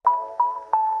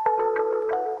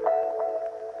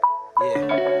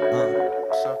Yeah,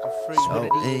 sucker free. So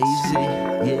easy,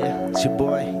 yeah, it's your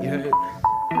boy, you heard?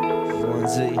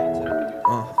 1Z,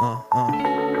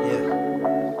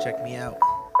 yeah, check me out.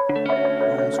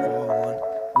 Rooms 401,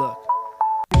 look.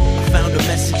 I found a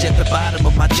message at the bottom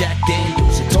of my Jack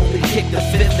Daniels. It told me to kick the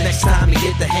fifth next time to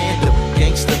get the handle.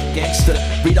 Gangsta, gangsta,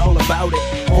 read all about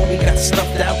it. Homie got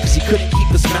stuffed out cause he couldn't keep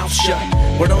his mouth shut.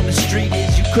 Word on the street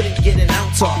is you couldn't get an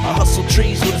ounce off. I hustle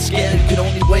trees with a scale you could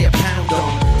only weigh a pound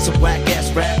on. Some whack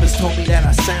ass rappers told me that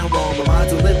I sound wrong, but my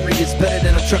delivery is better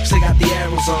than the trucks that got the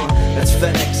arrows on. That's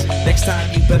FedEx, next time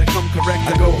you better come correct.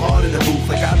 I go hard in the booth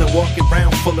like I've been walking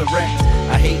around full of wrecks.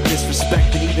 I hate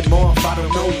disrespect and even more if I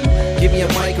don't know you. Give me a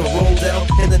mic, a Roldell,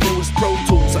 and the newest Pro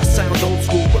Tools. I sound old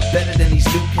school but better than these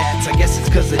new cats. I guess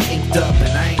it's cause they're inked up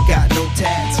and I ain't got no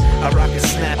tats. I rock a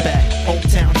snapback,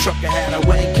 hometown trucker hat. I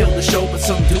went and killed the show but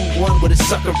some dude won with his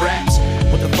sucker raps.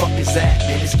 What the fuck is that,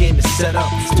 man? This game is set up.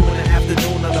 It's 2 in the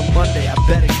afternoon on a Monday, I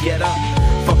better get up.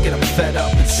 Fuck it, I'm fed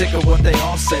up and sick of what they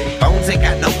all say. Bones ain't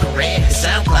got no career,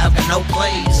 SoundCloud got no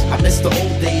plays. I miss the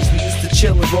old days, we used to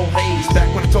chill and roll haze.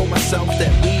 Back when I told myself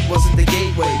that weed wasn't the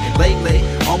gateway. And lately,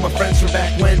 all my friends from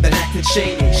back when been acting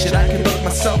shady. Shit, I can look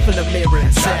myself in the mirror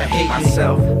and say I hate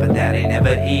myself, but that ain't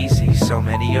never easy. So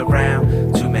many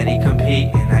around, too many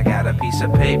competing. I got a piece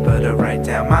of paper to write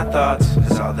down my thoughts,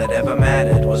 cause all that ever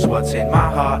mattered was what's in my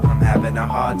heart. I'm having a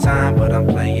hard time, but I'm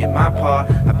playing my part.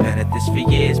 I've been at this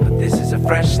for years, but this is a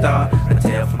fresh start. A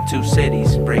tale from 2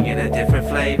 cities, bringing a different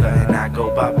flavor. And I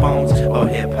go by Bones or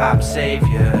Hiphop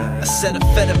Savior. I said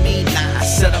amphetamine, nah, I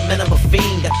said I'm in, I'm a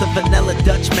fiend. Got the vanilla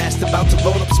Dutch master, about to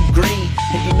roll up some green.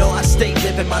 And you know I stay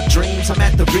living my dreams. I'm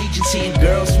at the Regency and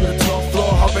girls from the 12th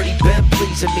floor already been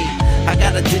pleasing me. I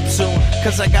gotta dip soon,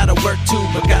 cause I gotta work too.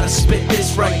 But gotta spit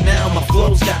this right now, my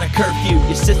flow's got a curfew.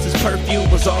 Your sister's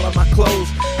perfume was all on my clothes.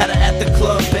 Had her at the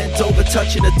club, bent over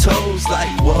touching her toes. Like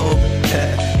whoa,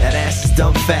 that ass is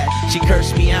dumb fat. She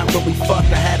cursed me out but we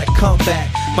fucked, I had to come back.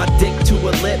 My dick to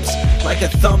her lips, like a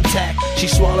thumbtack. She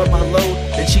swallowed my load,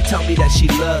 then she told me that she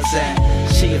loves that.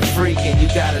 She a freak and you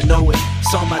gotta know it.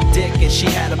 Saw my dick and she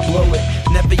had to blow it.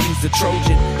 Never used a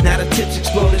Trojan, now the tips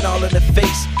exploding all in her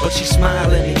face. But she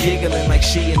smiling and giggling like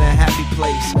she in a happy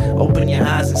place. Open your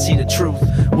eyes and see the truth.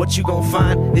 What you gon'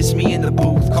 find is me in the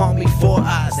booth. Call me 4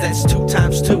 eyes, that's 2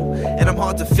 times 2. And I'm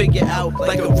hard to figure out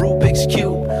like a Rubik's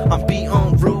Cube. I'm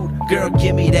beyond rude, girl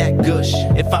give me that gush.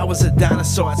 If I was a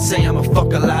dinosaur I'd say I'ma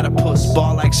fuck a lot of puss.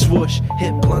 Ball like swoosh,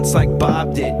 hit blunts like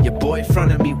Bob did. Your boy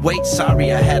fronted me, wait,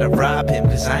 sorry I had to rob him,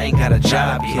 cause I ain't got a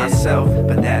job yet. Myself,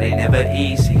 but that ain't never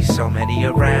easy. So many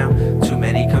around, too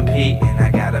many competing. I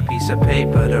got a piece of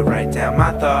paper to write down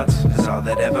my thoughts, cause all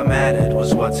that ever mattered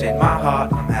was what's in my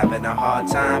heart. I'm having a hard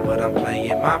time, but I'm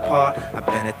playing my part. I've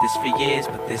been at this for years,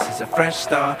 but this is a fresh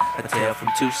start. A tale from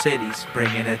 2 cities,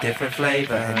 bringing a different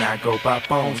flavor. And I go by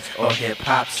Bones or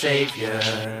Hiphop Savior.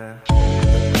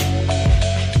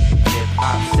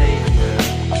 Hiphop Savior.